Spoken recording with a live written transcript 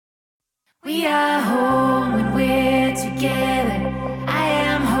We are home when we're together. I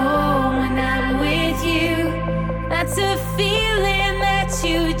am home when I'm with you. That's a feeling that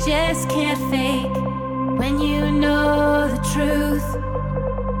you just can't fake when you know the truth.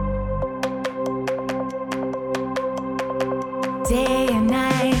 Day and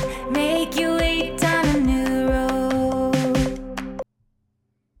night, make you wait down a new road.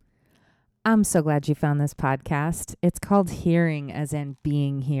 I'm so glad you found this podcast. It's called Hearing, as in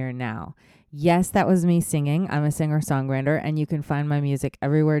being here now. Yes, that was me singing. I'm a singer-songwriter, and you can find my music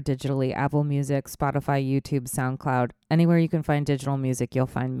everywhere digitally. Apple Music, Spotify, YouTube, SoundCloud. Anywhere you can find digital music, you'll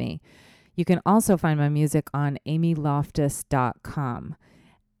find me. You can also find my music on amyloftus.com.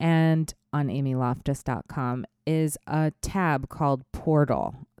 And on amyloftus.com is a tab called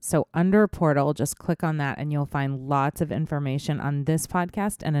Portal. So under Portal, just click on that and you'll find lots of information on this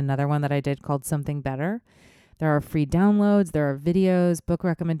podcast and another one that I did called Something Better. There are free downloads, there are videos, book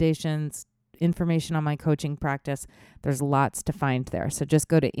recommendations, information on my coaching practice. There's lots to find there. So just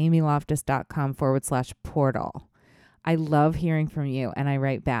go to amyloftus.com/portal. I love hearing from you and I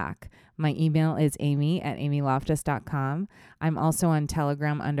write back. My email is amy@amyloftus.com. I'm also on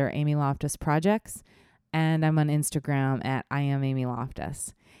Telegram under Amy Loftus Projects, and I'm on Instagram at I am Amy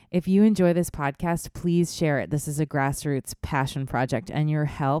Loftus. If you enjoy this podcast, please share it. This is a grassroots passion project, and your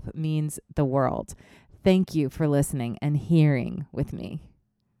help means the world. Thank you for listening and hearing with me.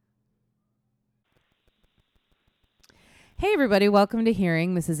 Hey, everybody. Welcome to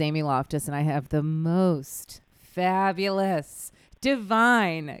Hearing. This is Amy Loftus, and I have the most fabulous,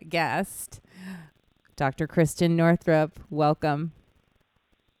 divine guest, Dr. Kristen Northrup. Welcome.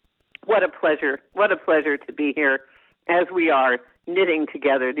 What a pleasure. What a pleasure to be here as we are knitting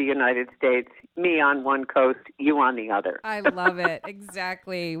together the United States, me on one coast, you on the other. I love it.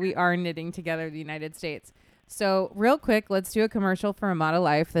 Exactly. We are knitting together the United States. So real quick, let's do a commercial for Amata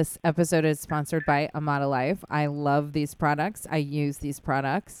Life. This episode is sponsored by Amata Life. I love these products. I use these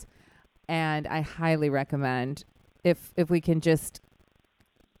products, and I highly recommend, if we can just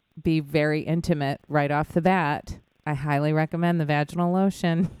be very intimate right off the bat, I highly recommend the vaginal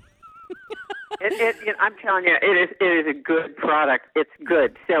lotion. I'm telling you, it is a good product. It's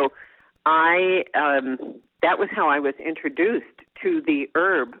good. So that was how I was introduced to the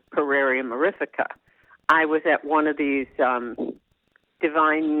herb Pueraria mirifica. I was at one of these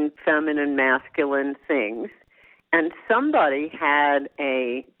divine feminine masculine things, and somebody had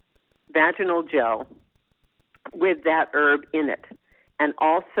a vaginal gel with that herb in it, and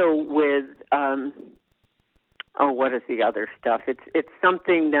also with what is the other stuff? It's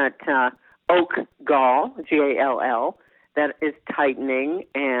something that oak gall, Gall, that is tightening,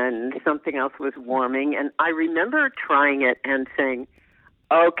 and something else was warming. And I remember trying it and saying,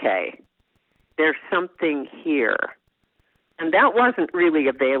 okay, there's something here. And that wasn't really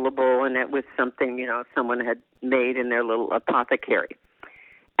available, and it was something, someone had made in their little apothecary.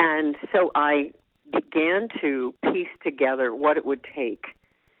 And so I began to piece together what it would take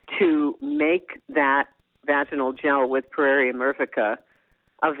to make that vaginal gel with Pueraria mirifica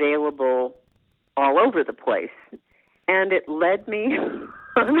available all over the place. And it led me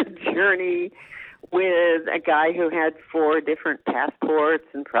on a journey with a guy who had 4 different passports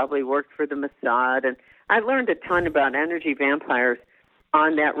and probably worked for the Mossad. And I learned a ton about energy vampires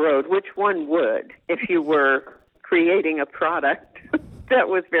on that road, which one would if you were creating a product that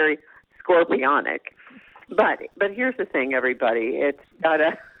was very scorpionic. But here's the thing, everybody. It's got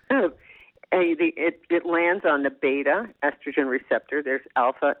it lands on the beta estrogen receptor. There's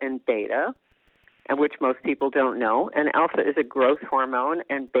alpha and beta, and which most people don't know. And alpha is a growth hormone,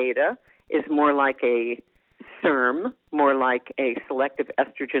 and beta is more like a SERM, more like a selective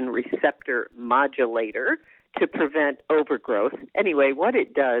estrogen receptor modulator to prevent overgrowth. Anyway, what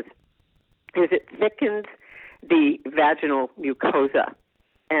it does is it thickens the vaginal mucosa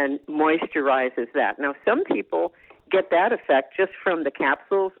and moisturizes that. Now, some people get that effect just from the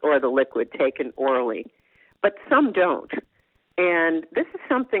capsules or the liquid taken orally, but some don't. And this is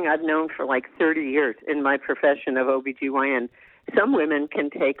something I've known for like 30 years in my profession of OBGYN. Some women can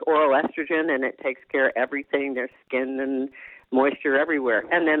take oral estrogen and it takes care of everything, their skin and moisture everywhere.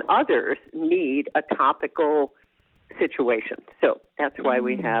 And then others need a topical situation. So that's why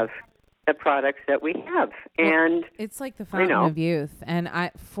we have the products that we have. And it's like the fountain of youth. And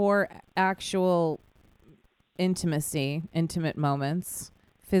for actual intimate moments,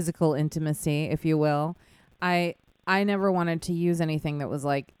 physical intimacy, if you will, I never wanted to use anything that was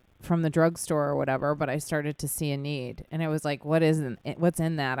like from the drugstore or whatever, but I started to see a need, and it was like, what's in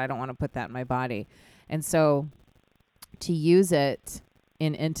that? I don't want to put that in my body. And so to use it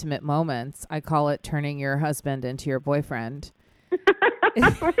in intimate moments, I call it turning your husband into your boyfriend.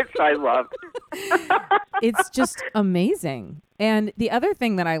 which I love. It's just amazing. And the other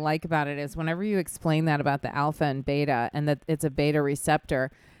thing that I like about it is whenever you explain that about the alpha and beta and that it's a beta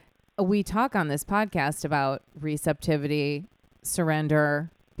receptor, we talk on this podcast about receptivity,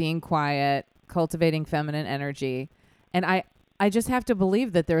 surrender, being quiet, cultivating feminine energy. And I just have to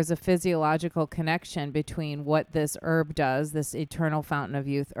believe that there's a physiological connection between what this herb does, this eternal fountain of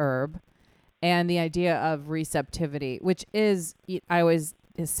youth herb, and the idea of receptivity, which is, I always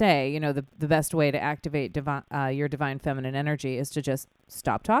say, the best way to activate your divine feminine energy is to just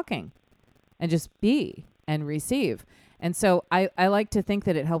stop talking and just be and receive. And so I like to think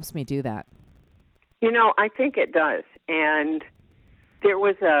that it helps me do that. I think it does. And there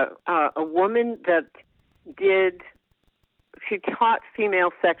was a woman that she taught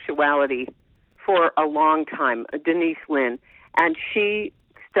female sexuality for a long time, Denise Lynn, and she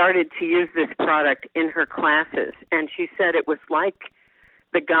started to use this product in her classes. And she said it was like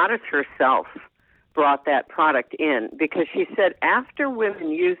the goddess herself brought that product in, because she said after women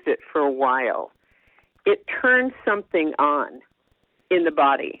used it for a while, it turned something on in the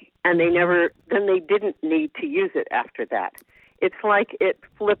body, and they didn't need to use it after that. It's like it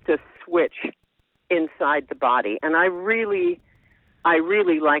flipped a switch inside the body, and I really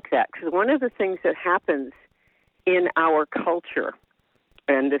like that, because one of the things that happens in our culture,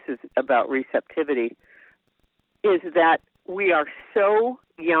 and this is about receptivity, is that we are so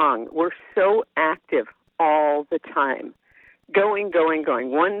young, we're so active all the time, going,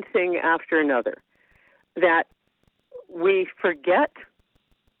 one thing after another, that we forget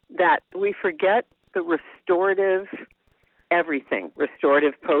the restorative everything,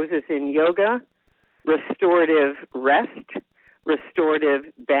 restorative poses in yoga, restorative rest, restorative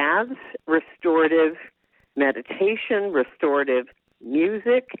baths, restorative meditation, restorative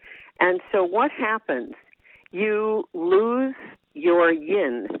music. And so what happens? You lose your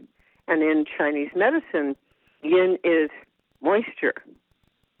yin. And in Chinese medicine, yin is moisture.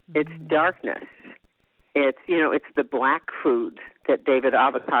 It's darkness. It's the black foods that David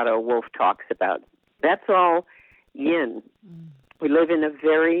Avocado Wolf talks about. That's all yin. We live in a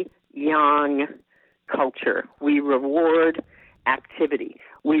very yang culture. We reward activity.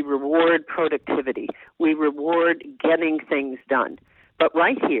 We reward productivity. We reward getting things done. But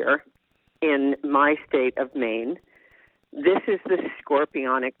right here in my state of Maine, this is the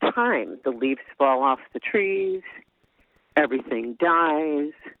scorpionic time. The leaves fall off the trees. Everything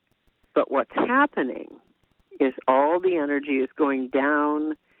dies. But what's happening is all the energy is going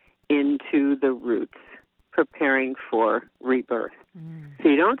down into the roots, preparing for rebirth. So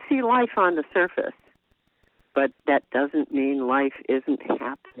you don't see life on the surface, but that doesn't mean life isn't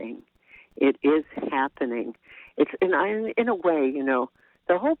happening. It is happening. It's in a way,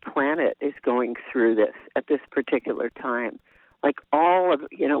 the whole planet is going through this at this particular time. Like all of,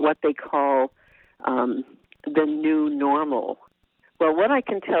 what they call the new normal. Well, what I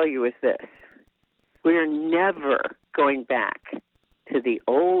can tell you is this. We're never going back to the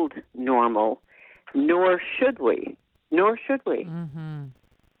old normal, nor should we. Mm-hmm.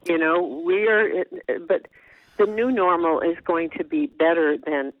 But the new normal is going to be better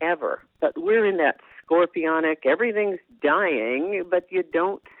than ever. But we're in that scorpionic, everything's dying, but you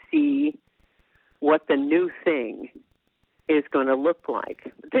don't see what the new thing is going to look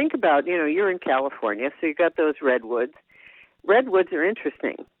like. Think about, you're in California, so you got those redwoods. Redwoods are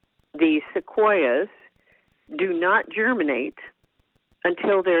interesting. The sequoias do not germinate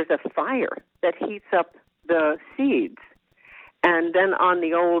until there's a fire that heats up the seeds. And then on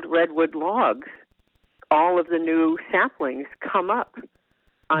the old redwood logs, all of the new saplings come up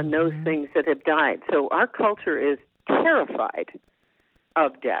on those things that have died. So our culture is terrified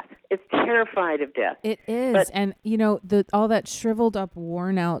of death. It's terrified of death. It is. But, and, all that shriveled up,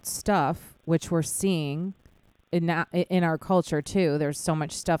 worn out stuff, which we're seeing in our culture too. There's so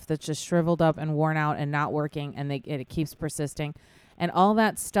much stuff that's just shriveled up and worn out and not working, and it keeps persisting. And all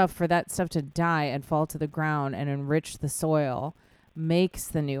that stuff, for that stuff to die and fall to the ground and enrich the soil, makes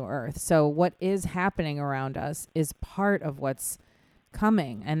the new earth. So what is happening around us is part of what's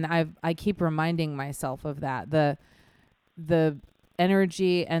coming. And I keep reminding myself of that. The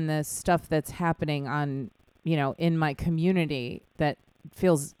energy and the stuff that's happening on, in my community that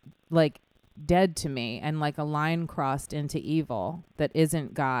feels like dead to me and like a line crossed into evil that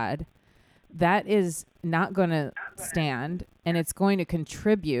isn't God, that is not going to stand, and it's going to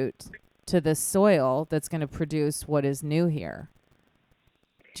contribute to the soil that's going to produce what is new here.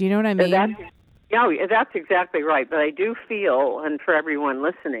 Do you know what I mean? That's exactly right. But I do feel, and for everyone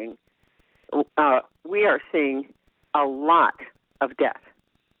listening, we are seeing a lot of death.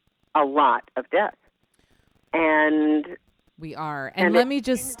 And We are. And let me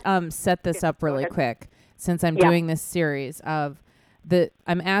just set this up really quick, since I'm doing this series of this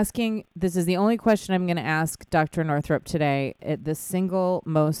is the only question I'm going to ask Dr. Northrup today. The single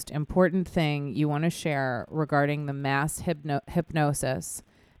most important thing you want to share regarding the mass hypnosis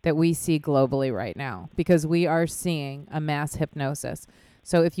that we see globally right now, because we are seeing a mass hypnosis.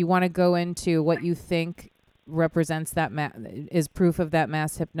 So if you want to go into what you think represents that is proof of that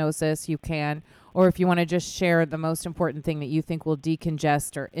mass hypnosis, you can. Or if you want to just share the most important thing that you think will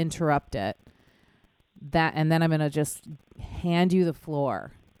decongest or interrupt it, and then I'm going to just hand you the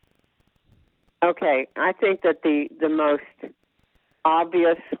floor. Okay. I think that the most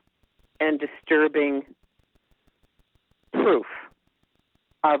obvious and disturbing proof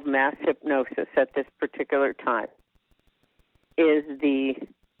of mass hypnosis at this particular time is the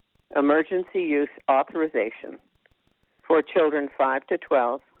emergency use authorization for children 5 to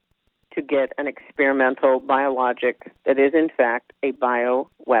 12 to get an experimental biologic that is, in fact, a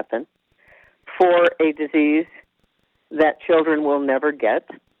bioweapon for a disease that children will never get,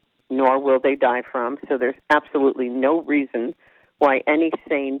 nor will they die from. So there's absolutely no reason why any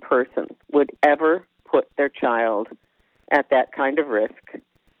sane person would ever put their child at that kind of risk.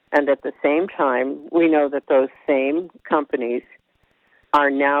 And at the same time, we know that those same companies are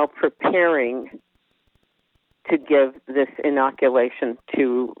now preparing to give this inoculation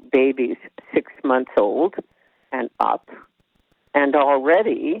to babies 6 months old and up. And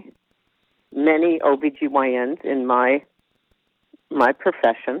already many OBGYNs in my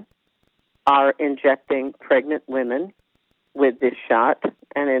profession are injecting pregnant women with this shot.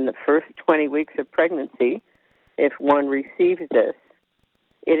 And in the first 20 weeks of pregnancy, if one receives this,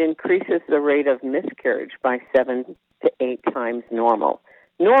 it increases the rate of miscarriage by 7 to 8 times normal.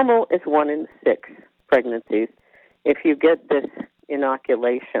 Normal is 1 in 6 pregnancies. If you get this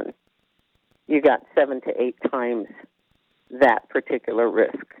inoculation, you got 7 to 8 times that particular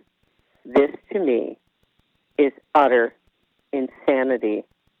risk. This, to me, is utter insanity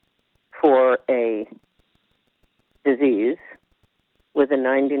for a disease with a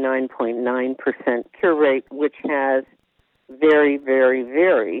 99.9% cure rate, which has very, very,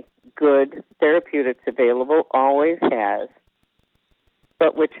 very good therapeutics available, always has,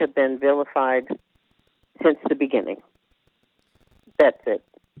 but which have been vilified since the beginning. That's it.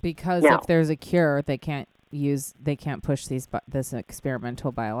 Because if there's a cure, they can't push this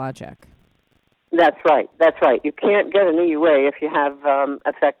experimental biologic. That's right. You can't get an EUA if you have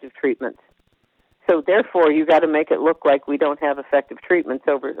effective treatments. So therefore, you got to make it look like we don't have effective treatments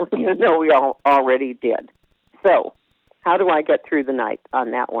we already did. So how do I get through the night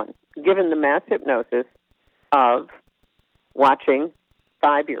on that one? Given the mass hypnosis of watching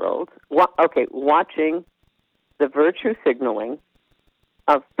 5-year-olds, watching the virtue signaling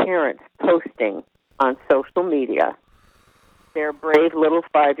of parents posting on social media their brave little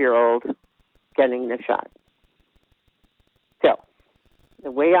 5-year-old getting the shot. So,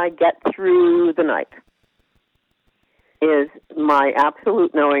 the way I get through the night is my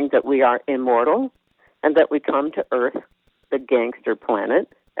absolute knowing that we are immortal and that we come to Earth, the gangster planet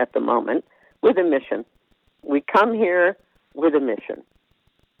at the moment, with a mission. We come here with a mission.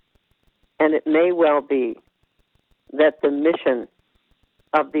 And it may well be that the mission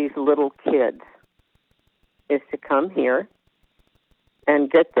of these little kids is to come here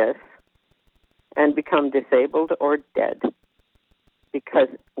and get this and become disabled or dead. Because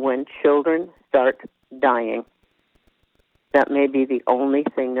when children start dying, that may be the only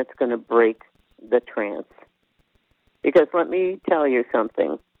thing that's going to break the trance. Because let me tell you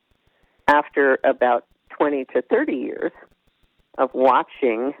something. After about 20 to 30 years of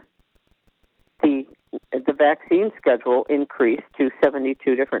watching the vaccine schedule increase to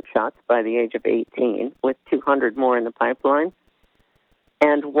 72 different shots by the age of 18, with 200 more in the pipeline,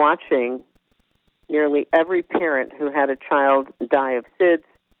 and watching nearly every parent who had a child die of SIDS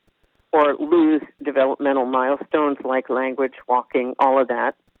or lose developmental milestones like language, walking, all of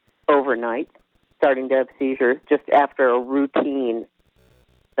that overnight, starting to have seizures just after a routine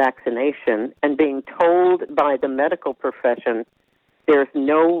vaccination, and being told by the medical profession there's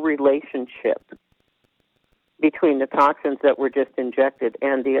no relationship between the toxins that were just injected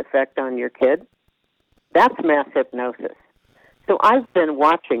and the effect on your kid, that's mass hypnosis. So I've been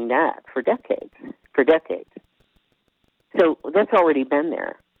watching that for decades. So that's already been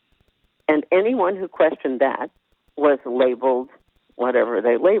there. And anyone who questioned that was labeled, whatever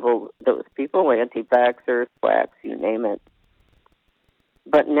they labeled those people, anti-vaxxers, quacks, you name it.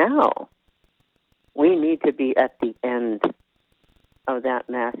 But now, we need to be at the end of that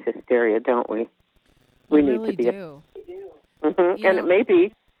mass hysteria, don't we? We need to be. And it may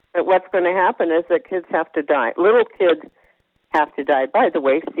be that what's going to happen is that kids have to die. Little kids have to die. By the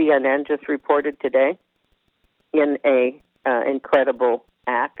way, CNN just reported today in a incredible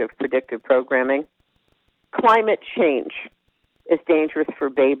act of predictive programming, climate change is dangerous for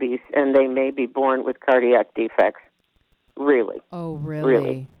babies, and they may be born with cardiac defects. Really. Oh, really?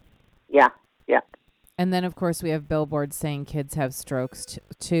 Really. Yeah. And then, of course, we have billboards saying kids have strokes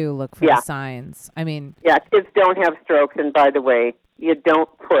too. Look for the signs. I mean... Yeah, kids don't have strokes, and by the way, you don't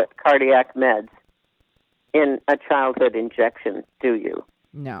put cardiac meds in a childhood injection, do you?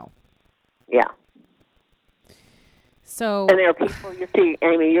 No. Yeah. So... And there are people, you see,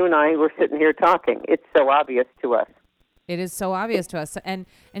 Amy, you and I were sitting here talking. It's so obvious to us. It is so obvious to us. And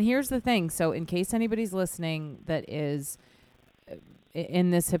here's the thing. So in case anybody's listening that is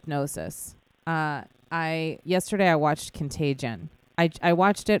in this hypnosis... yesterday I watched Contagion. I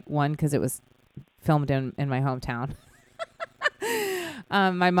watched it, one, because it was filmed in my hometown.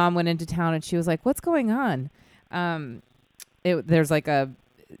 My mom went into town and she was like, "What's going on?" There's like a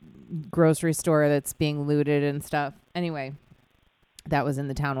grocery store that's being looted and stuff. Anyway, that was in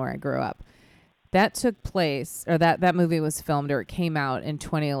the town where I grew up. That took place, or that movie was filmed, or it came out in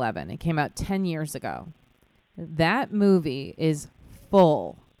 2011. It came out 10 years ago. That movie is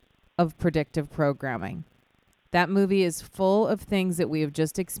full of predictive programming. That movie is full of things that we have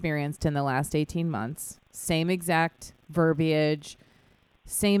just experienced in the last 18 months. Same exact verbiage,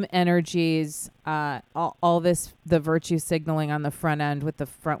 same energies, all this, the virtue signaling on the front end with the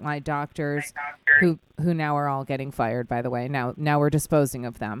frontline doctors who now are all getting fired, by the way. Now we're disposing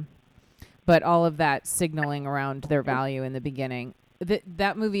of them. But all of that signaling around their value in the beginning.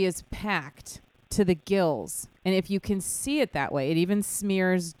 That movie is packed to the gills. And if you can see it that way, it even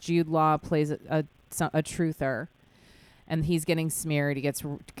smears. Jude Law plays a truther, and he's getting smeared. He gets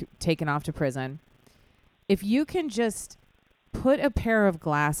taken off to prison. If you can just put a pair of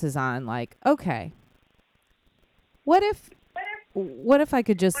glasses on, like, okay, what if I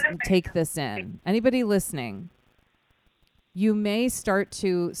could just take this in? Anybody listening, you may start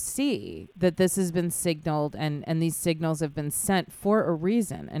to see that this has been signaled, and these signals have been sent for a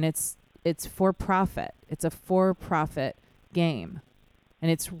reason, and it's for profit. It's a for-profit game,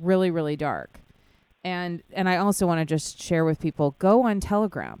 and it's really, really dark. And I also want to just share with people, go on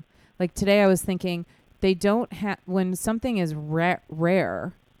Telegram. Like today I was thinking, they don't have, when something is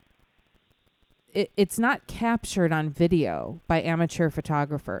rare, it's not captured on video by amateur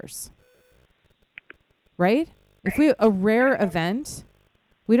photographers. Right? If a rare event,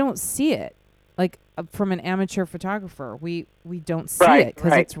 we don't see it. Like from an amateur photographer, we don't see it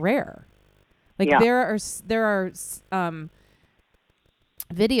because it's rare. Like there are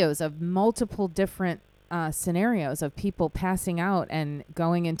videos of multiple different scenarios of people passing out and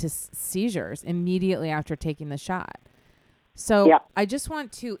going into seizures immediately after taking the shot. So I just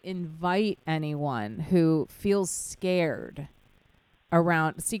want to invite anyone who feels scared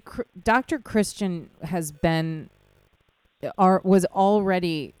around. See, Dr. Christian was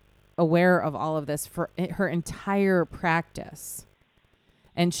already aware of all of this for her entire practice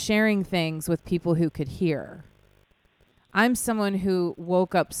and sharing things with people who could hear. I'm someone who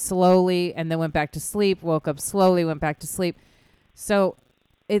woke up slowly and then went back to sleep, woke up slowly, went back to sleep. So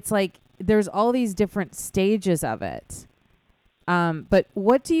it's like there's all these different stages of it. But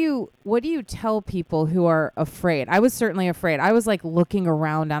what do you tell people who are afraid? I was certainly afraid. I was like looking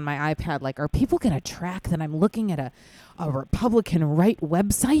around on my iPad, like, are people going to track that I'm looking at a Republican right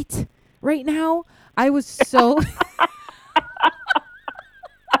website right now? I was so...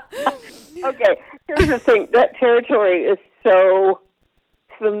 Okay, here's the thing. That territory is so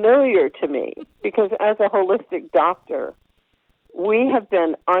familiar to me because as a holistic doctor, we have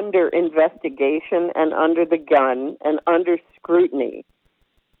been under investigation and under the gun and under scrutiny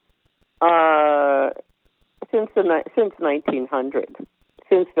since 1900,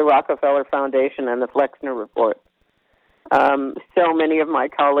 since the Rockefeller Foundation and the Flexner Report. So many of my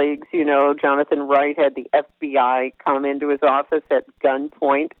colleagues, Jonathan Wright had the FBI come into his office at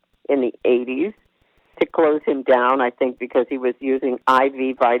gunpoint in the 80s to close him down, I think because he was using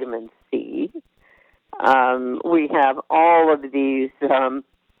IV vitamin C. We have all of these,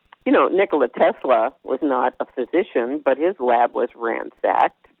 Nikola Tesla was not a physician, but his lab was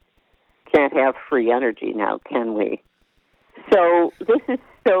ransacked. Can't have free energy now, can we? So this is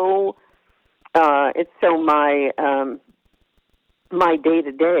so, it's so my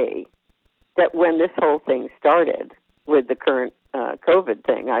day-to-day that when this whole thing started with the current COVID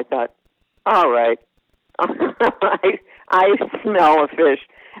thing, I thought, all right, I smell a fish.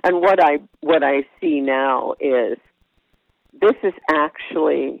 And what I see now is this is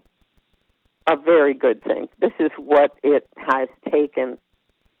actually a very good thing. This is what it has taken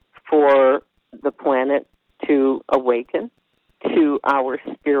for the planet to awaken to our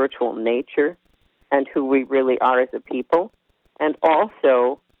spiritual nature and who we really are as a people, and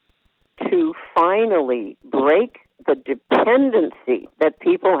also to finally break the dependency that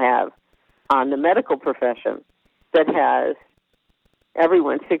people have on the medical profession that has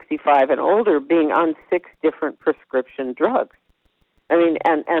everyone 65 and older being on 6 different prescription drugs. I mean,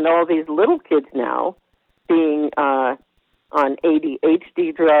 and all these little kids now being on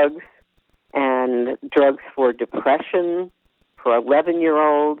ADHD drugs and drugs for depression for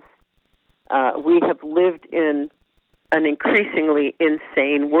 11-year-olds. We have lived in an increasingly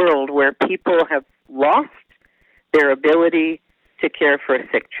insane world where people have lost their ability to care for a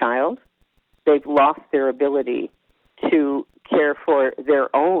sick child. They've lost their ability to care for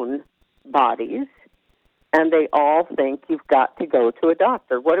their own bodies, and they all think you've got to go to a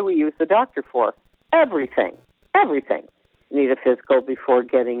doctor. What do we use the doctor for? Everything. Everything. You need a physical before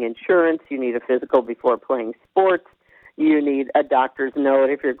getting insurance. You need a physical before playing sports. You need a doctor's note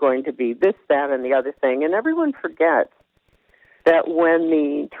if you're going to be this, that, and the other thing. And everyone forgets that when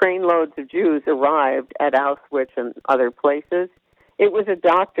the trainloads of Jews arrived at Auschwitz and other places, it was a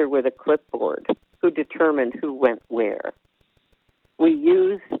doctor with a clipboard who determined who went where. We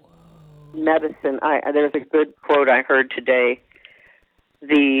use medicine. There's a good quote I heard today.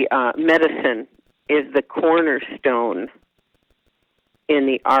 The medicine is the cornerstone in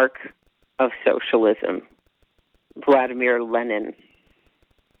the arc of socialism. Vladimir Lenin.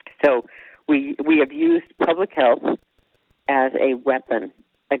 So we have used public health as a weapon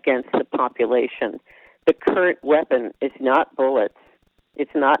against the population. The current weapon is not bullets.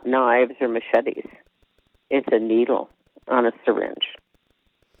 It's not knives or machetes. It's a needle on a syringe.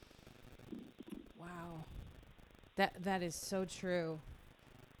 Wow. That is so true.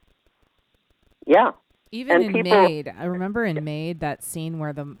 Yeah. Even in Maid, I remember in Maid that scene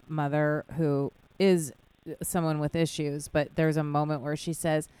where the mother, who is someone with issues, but there's a moment where she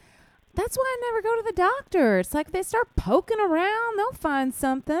says, "That's why I never go to the doctor. It's like they start poking around, they'll find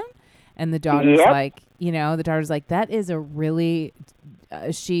something." And the daughter's like, the daughter's like, that is a really,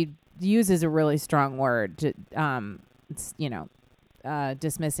 she uses a really strong word to,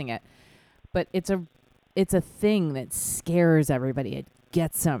 dismissing it. But it's a thing that scares everybody. It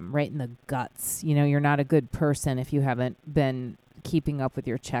gets them right in the guts. You're not a good person if you haven't been keeping up with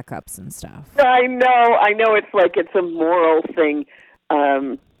your checkups and stuff. I know. It's like it's a moral thing.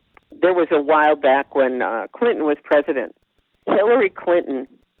 There was a while back when Clinton was president. Hillary Clinton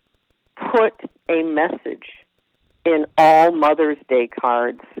put a message in all Mother's Day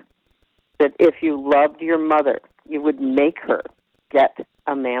cards that if you loved your mother, you would make her get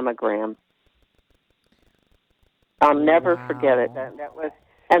a mammogram. I'll never forget it. That was,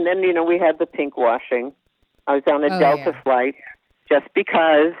 and then we had the pink washing. I was on a Delta flight. Just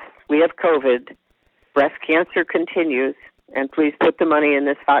because we have COVID, breast cancer continues, and please put the money in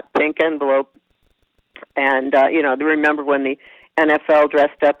this hot pink envelope. And, remember when the NFL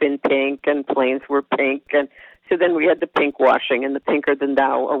dressed up in pink and planes were pink. And so then we had the pink washing and the Pinker Than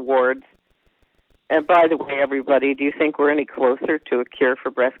Thou awards. And by the way, everybody, do you think we're any closer to a cure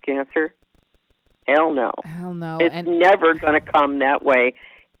for breast cancer? Hell no. Hell no. It's never going to come that way,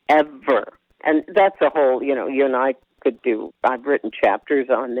 ever. And that's a whole, you and I could do. I've written chapters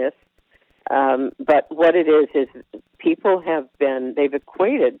on this. But what it is people they've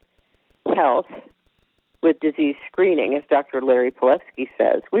equated health with disease screening, as Dr. Larry Palevsky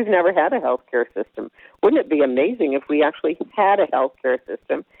says. We've never had a healthcare system. Wouldn't it be amazing if we actually had a healthcare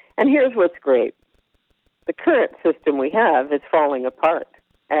system? And here's what's great. The current system we have is falling apart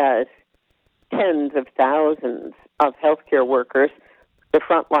as tens of thousands of healthcare workers, the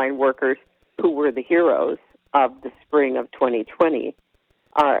frontline workers who were the heroes of the spring of 2020,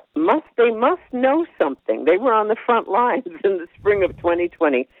 they must know something. They were on the front lines in the spring of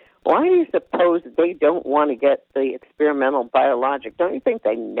 2020. Why do you suppose they don't want to get the experimental biologic? Don't you think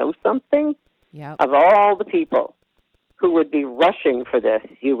they know something? Yep. Of all the people who would be rushing for this,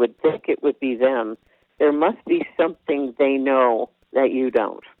 you would think it would be them. There must be something they know that you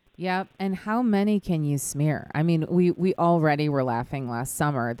don't. Yep. And how many can you smear? I mean, we already were laughing last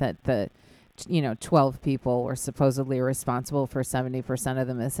summer that the 12 people were supposedly responsible for 70% of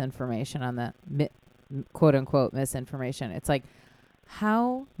the misinformation on the quote unquote misinformation. It's like,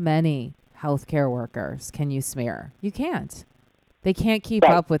 how many healthcare workers can you smear? You can't. They can't keep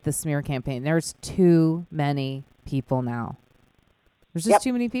up with the smear campaign. There's too many people now. There's just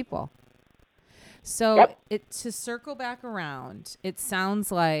too many people. So to circle back around, it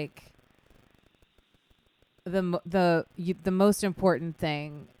sounds like the most important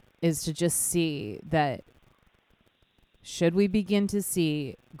thing is to just see that should we begin to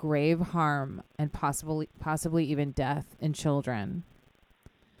see grave harm and possibly even death in children,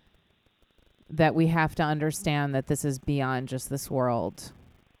 that we have to understand that this is beyond just this world.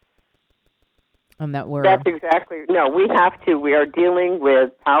 And that That's exactly. No, we have to. We are dealing with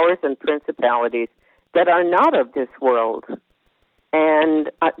powers and principalities that are not of this world.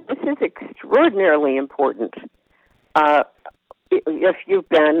 And this is extraordinarily important. If you've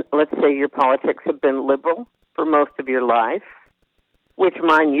been, let's say your politics have been liberal for most of your life, which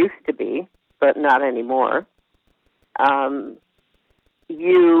mine used to be, but not anymore, I've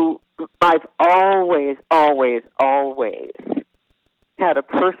always had a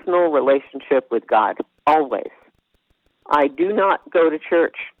personal relationship with God. Always. I do not go to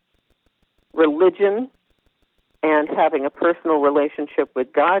church. Religion and having a personal relationship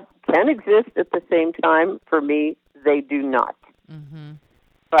with God can exist at the same time. For me, they do not. Mm-hmm.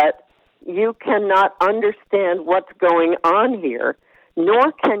 But you cannot understand what's going on here,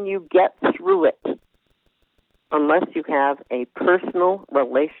 nor can you get through it unless you have a personal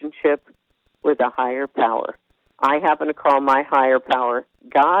relationship with a higher power. I happen to call my higher power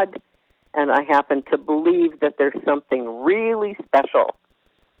God, and I happen to believe that there's something really special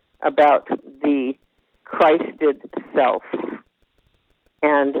about the Christed self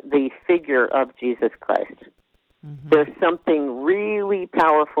and the figure of Jesus Christ. Mm-hmm. There's something really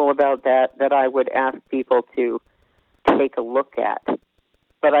powerful about that I would ask people to take a look at.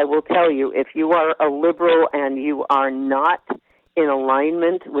 But I will tell you, if you are a liberal and you are not in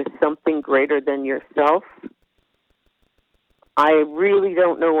alignment with something greater than yourself, I really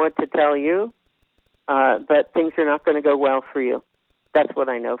don't know what to tell you, but things are not going to go well for you. That's what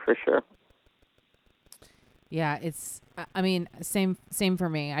I know for sure. Yeah, same for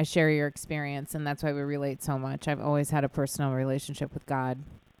me. I share your experience, and that's why we relate so much. I've always had a personal relationship with God,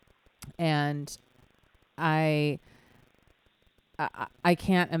 and I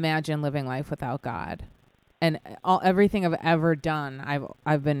can't imagine living life without God. And everything I've ever done,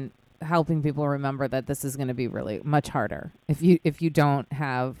 I've been helping people remember that this is going to be really much harder if you don't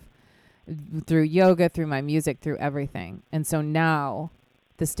have, through yoga, through my music, through everything. And so now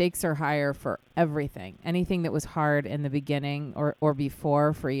the stakes are higher for everything. Anything that was hard in the beginning or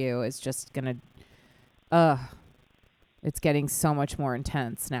before for you is just going to, it's getting so much more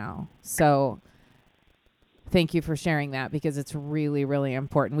intense now. So thank you for sharing that, because it's really, really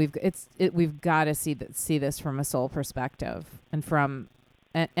important. We've got to see this from a soul perspective,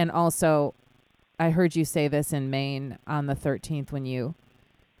 and also, I heard you say this in Maine on the 13th when you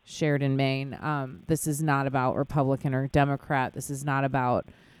shared in Maine. This is not about Republican or Democrat. This is not about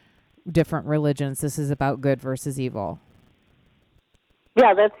different religions. This is about good versus evil.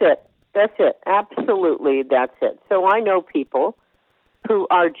 Yeah, that's it. Absolutely, that's it. So I know people who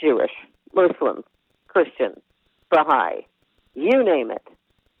are Jewish, Muslim, Christian, Baha'i, you name it.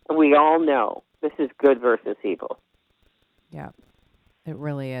 We all know this is good versus evil. Yeah, it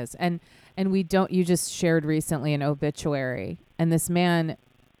really is. And you just shared recently an obituary, and this man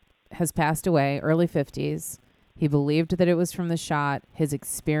has passed away, early 50s. He believed that it was from the shot. His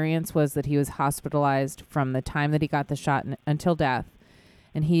experience was that he was hospitalized from the time that he got the shot until death.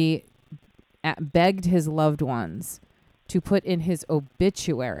 And he begged his loved ones to put in his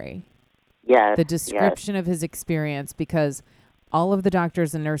obituary the description of his experience, because all of the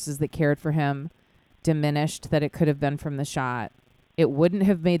doctors and nurses that cared for him diminished that it could have been from the shot. It wouldn't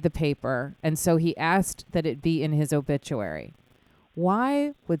have made the paper. And so he asked that it be in his obituary.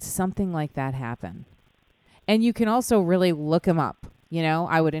 Why would something like that happen? And you can also really look him up. You know,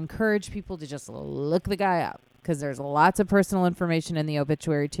 I would encourage people to just look the guy up, because there's lots of personal information in the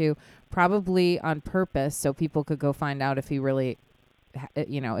obituary too, probably on purpose so people could go find out if he really,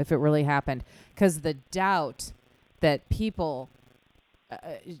 if it really happened. Because the doubt that people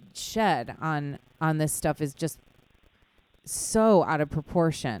shed on this stuff is just so out of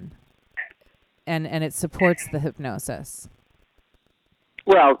proportion, and it supports the hypnosis.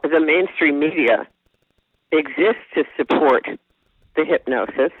 Well, the mainstream media exists to support the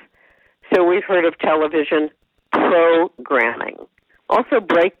hypnosis. So we've heard of television programming. Also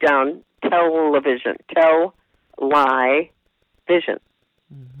break down television, tell-lie vision.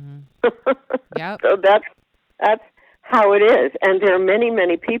 Mm-hmm. Yep. So that's how it is. And there are many,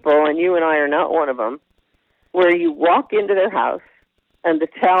 many people, and you and I are not one of them, where you walk into their house and the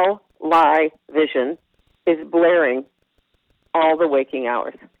tell-lie vision is blaring all the waking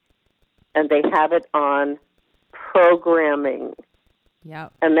hours. And they have it on programming.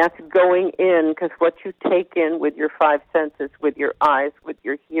 Yep. And that's going in, because what you take in with your five senses, with your eyes, with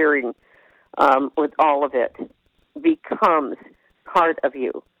your hearing, with all of it, becomes part of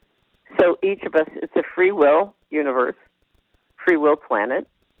you. So each of us, it's a free will universe. free will planet.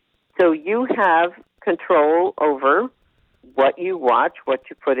 So you have control over what you watch, what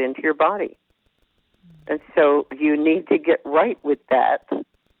you put into your body. And so you need to get right with that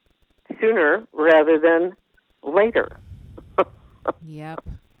sooner rather than later. Yep.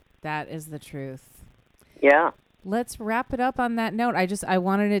 That is the truth. Yeah. Let's wrap it up on that note. I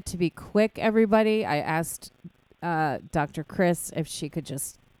wanted it to be quick, everybody. I asked Dr. Chris if she could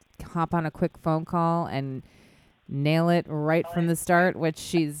just hop on a quick phone call and nail it right from the start, which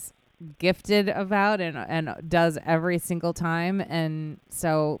she's gifted about and does every single time. And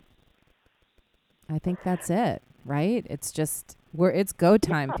so I think that's it, right? It's just it's go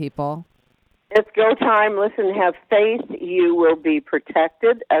time, people. It's go time. Listen, have faith. You will be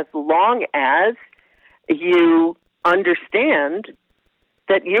protected as long as you understand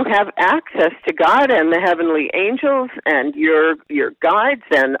that you have access to God and the heavenly angels and your guides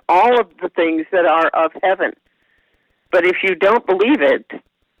and all of the things that are of heaven. But if you don't believe it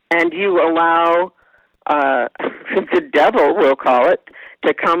and you allow the devil, we'll call it,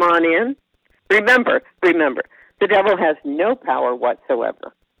 to come on in, remember, the devil has no power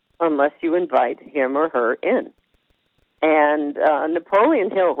whatsoever unless you invite him or her in. And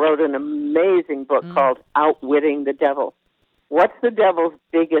Napoleon Hill wrote an amazing book called Outwitting the Devil. What's the devil's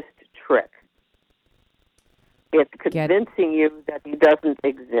biggest trick? It's convincing you that he doesn't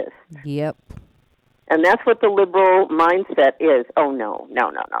exist. Yep. And that's what the liberal mindset is. Oh, no.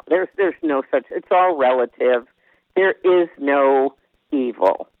 There's no such, it's all relative. There is no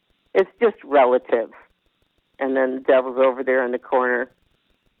evil. It's just relative. And then the devil's over there in the corner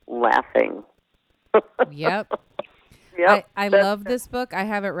laughing. Yep. Yep. I love this book. I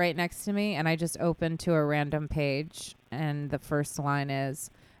have it right next to me, and I just opened to a random page, and the first line is,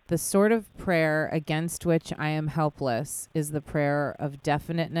 "The sort of prayer against which I am helpless is the prayer of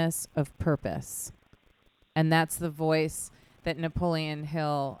definiteness of purpose." And that's the voice that Napoleon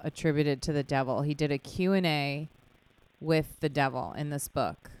Hill attributed to the devil. He did a Q&A with the devil in this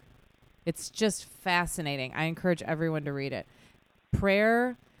book. It's just fascinating. I encourage everyone to read it.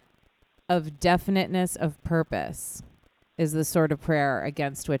 Prayer of definiteness of purpose is the sort of prayer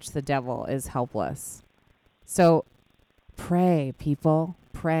against which the devil is helpless. So pray, people,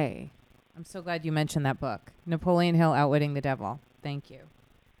 pray. I'm so glad you mentioned that book. Napoleon Hill, Outwitting the Devil. Thank you.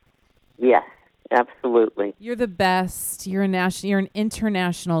 Yes, absolutely. You're the best. You're an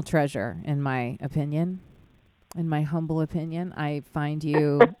international treasure, in my opinion. In my humble opinion, I find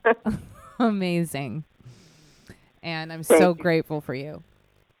you amazing. And I'm so grateful for you.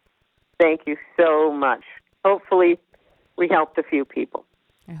 Thank you so much. Hopefully, we helped a few people.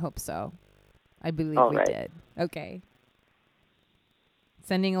 I hope so. I believe All we right. did. Okay.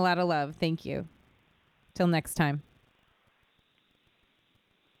 Sending a lot of love. Thank you. Till next time.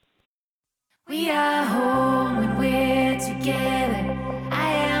 We are home when we're together.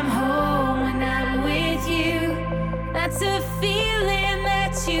 I am home when I'm with you. That's a feeling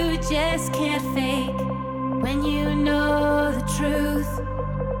that you just can't fake when you know the truth.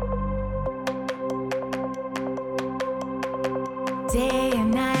 Day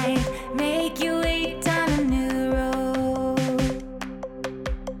and night, make your way down a new road.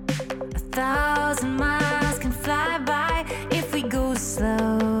 1,000 miles can fly by if we go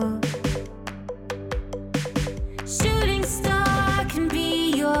slow. Shooting star can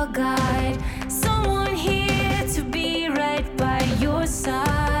be your guide. Someone here to be right by your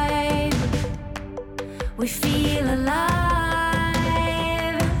side. We feel alive.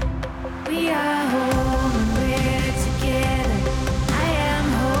 We are home when we're together. I am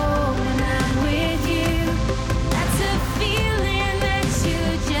home when I'm with you. That's a feeling that you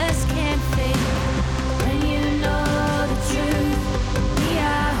just can't fake when you know the truth. We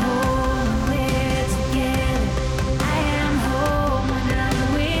are home when we're together. I am home when I'm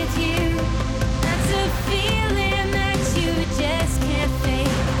with you. That's a feeling that you just can't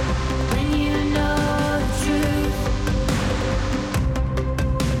fake when you know the truth.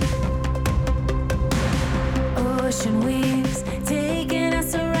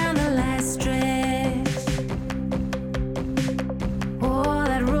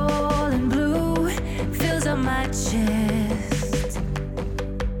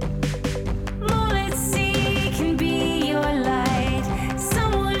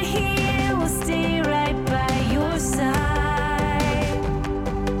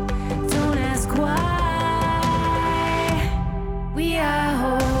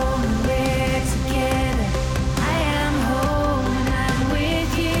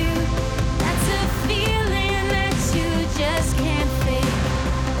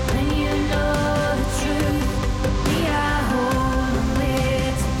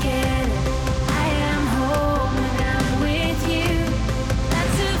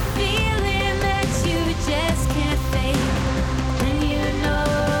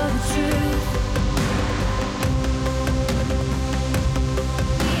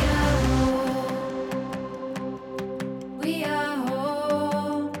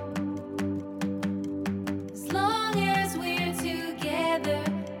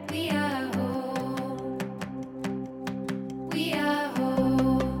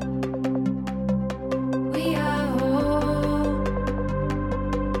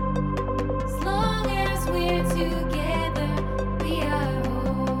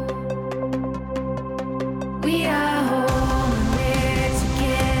 We are